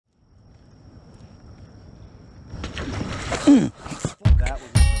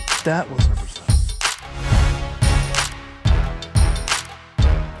That was a result.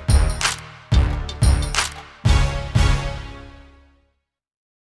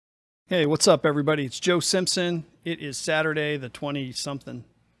 Hey, what's up, everybody? It's Joe Simpson. It is Saturday, the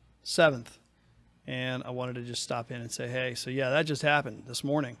 7th, and I wanted to just stop in and say, hey, so yeah, that just happened this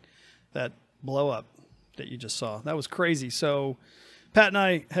morning. That blow up that you just saw. That was crazy. So Pat and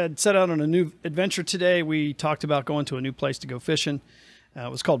I had set out on a new adventure today. We talked about going to a new place to go fishing. It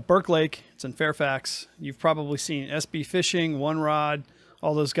was called Burke Lake. It's in Fairfax. You've probably seen SB Fishing, One Rod,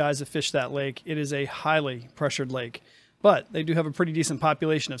 all those guys that fish that lake. It is a highly pressured lake, but they do have a pretty decent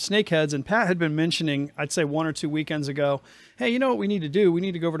population of snakeheads. And Pat had been mentioning, I'd say 1 or 2 weekends ago, hey, you know what we need to do? We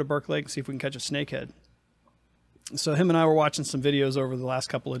need to go over to Burke Lake and see if we can catch a snakehead. So him and I were watching some videos over the last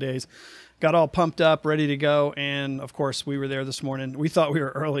couple of days, got all pumped up, ready to go. And of course we were there this morning. We thought we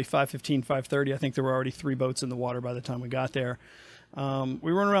were early, 5:15, 5:30. I think there were already 3 boats in the water by the time we got there.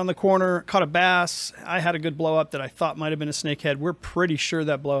 We run around the corner, caught a bass. I had a good blow up that I thought might've been a snakehead. We're pretty sure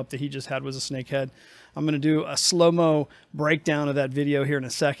that blow up that he just had was a snakehead. I'm going to do a slow-mo breakdown of that video here in a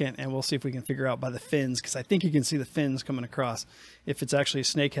second, and we'll see if we can figure out by the fins, because I think you can see the fins coming across if it's actually a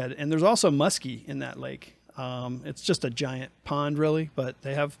snakehead. And there's also muskie in that lake. It's just a giant pond, really, but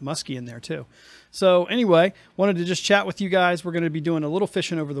they have muskie in there too. So anyway, wanted to just chat with you guys. We're going to be doing a little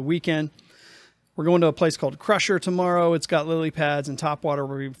fishing over the weekend. We're going to a place called Crusher tomorrow. It's got lily pads and topwater.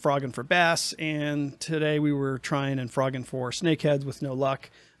 We'll be frogging for bass. And today we were trying and frogging for snakeheads with no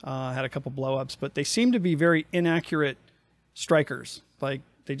luck. Had a couple blow-ups, but they seem to be very inaccurate strikers. Like,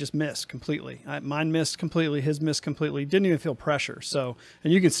 they just miss completely. Mine missed completely. His missed completely. Didn't even feel pressure. So,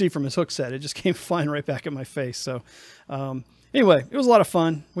 and you can see from his hook set, it just came flying right back at my face. So anyway, it was a lot of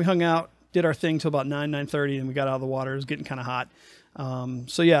fun. We hung out, did our thing till about 9:30, and we got out of the water. It was getting kind of hot.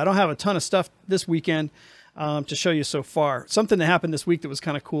 So yeah, I don't have a ton of stuff this weekend to show you so far. Something that happened this week that was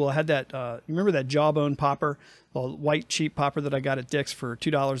kind of cool. I had that, you remember that jawbone popper, the white cheap popper that I got at Dick's for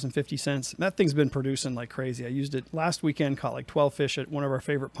 $2.50. That thing's been producing like crazy. I used it last weekend, caught like 12 fish at one of our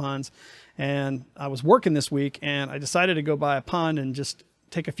favorite ponds. And I was working this week and I decided to go buy a pond and just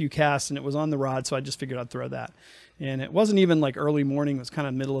take a few casts, and it was on the rod. So I just figured I'd throw that. And it wasn't even like early morning. It was kind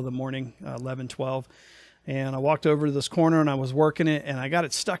of middle of the morning, 11, 12. And I walked over to this corner and I was working it and I got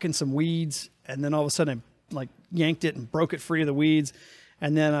it stuck in some weeds. And then all of a sudden I like yanked it and broke it free of the weeds.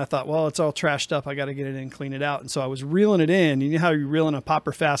 And then I thought, well, it's all trashed up. I got to get it in and clean it out. And so I was reeling it in. You know how you reel in a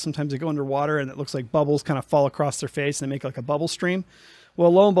popper fast? Sometimes they go underwater and it looks like bubbles kind of fall across their face and they make like a bubble stream.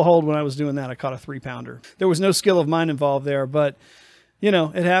 Well, lo and behold, when I was doing that, I caught a 3-pounder. There was no skill of mine involved there, but you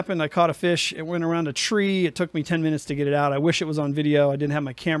know, it happened. I caught a fish. It went around a tree. It took me 10 minutes to get it out. I wish it was on video. I didn't have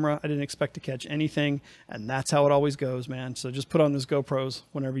my camera. I didn't expect to catch anything. And that's how it always goes, man. So just put on those GoPros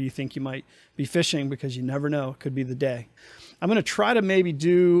whenever you think you might be fishing, because you never know. It could be the day. I'm going to try to maybe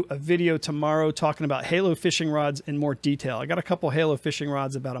do a video tomorrow talking about Halo fishing rods in more detail. I got a couple Halo fishing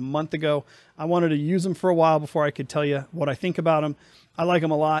rods about a month ago. I wanted to use them for a while before I could tell you what I think about them. I like them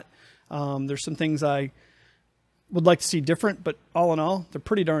a lot. There's some things I would like to see different, but all in all, they're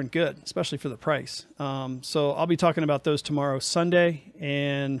pretty darn good, especially for the price. So I'll be talking about those tomorrow, Sunday,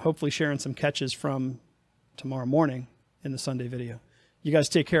 and hopefully sharing some catches from tomorrow morning in the Sunday video. You guys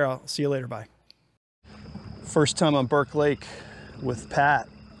take care. I'll see you later. Bye. First time on Burke Lake with Pat.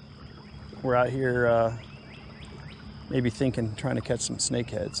 We're out here maybe trying to catch some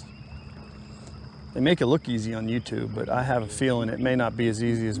snakeheads. They make it look easy on YouTube, but I have a feeling it may not be as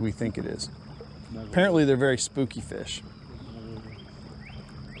easy as we think it is. Apparently they're very spooky fish.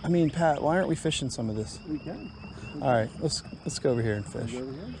 I mean, Pat, why aren't we fishing some of this? We can. All right, let's go over here and fish.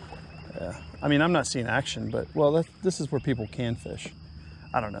 Yeah, I mean, I'm not seeing action, but well, this is where people can fish.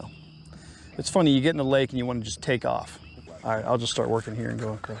 I don't know. It's funny, you get in the lake and you want to just take off. All right, I'll just start working here and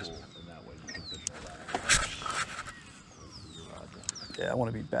go across. Yeah, I want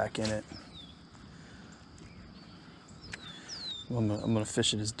to be back in it. I'm gonna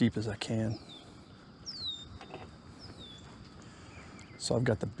fish it as deep as I can. So I've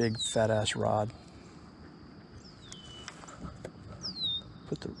got the big fat ass rod.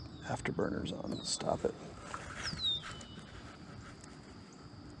 Put the afterburners on and stop it.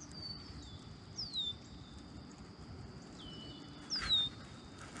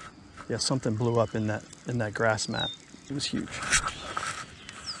 Yeah, something blew up in that grass mat. It was huge.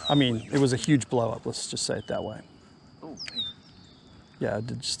 I mean, it was a huge blow up, let's just say it that way. Yeah, I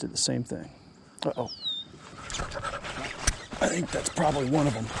just did the same thing. Uh-oh. I think that's probably one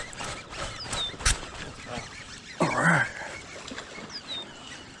of them. All right.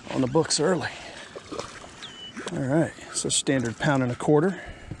 On the books early. All right, so standard 1.25 pounds.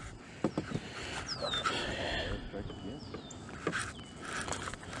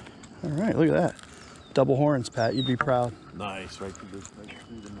 All right, look at that. Double horns, Pat. You'd be proud. Nice, right through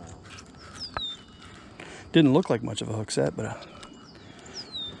the mouth. Didn't look like much of a hook set, but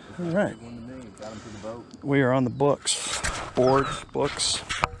all right. Got him to the boat. We are on the books. Board, books.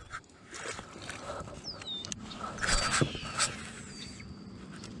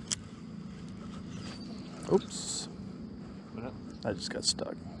 Oops. I just got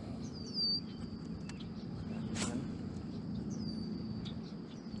stuck.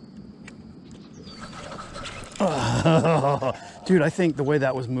 Dude, I think the way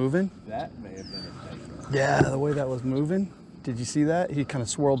that was moving. That may have been a snake. Yeah, the way that was moving. Did you see that? He kind of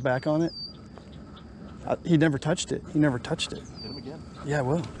swirled back on it. He never touched it. He never touched it. Hit him again. Yeah, I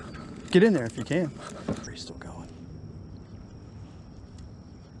will. Get in there if you can. He's still going.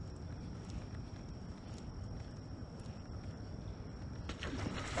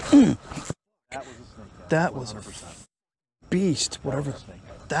 That was a snake. That was a beast, whatever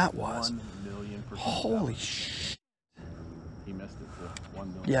that was. 1,000,000%. Holy shit. He missed it too.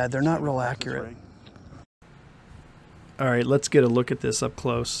 1,000,000. Yeah, they're not real accurate. All right, let's get a look at this up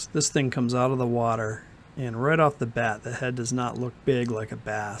close. This thing comes out of the water, and right off the bat, the head does not look big like a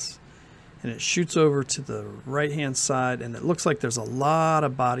bass. And it shoots over to the right-hand side, and it looks like there's a lot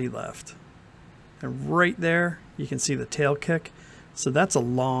of body left. And right there, you can see the tail kick. So that's a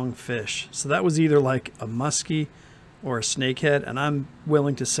long fish. So that was either like a muskie or a snakehead, and I'm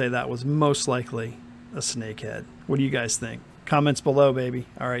willing to say that was most likely a snakehead. What do you guys think? Comments below, baby.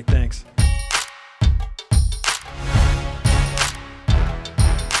 All right, thanks.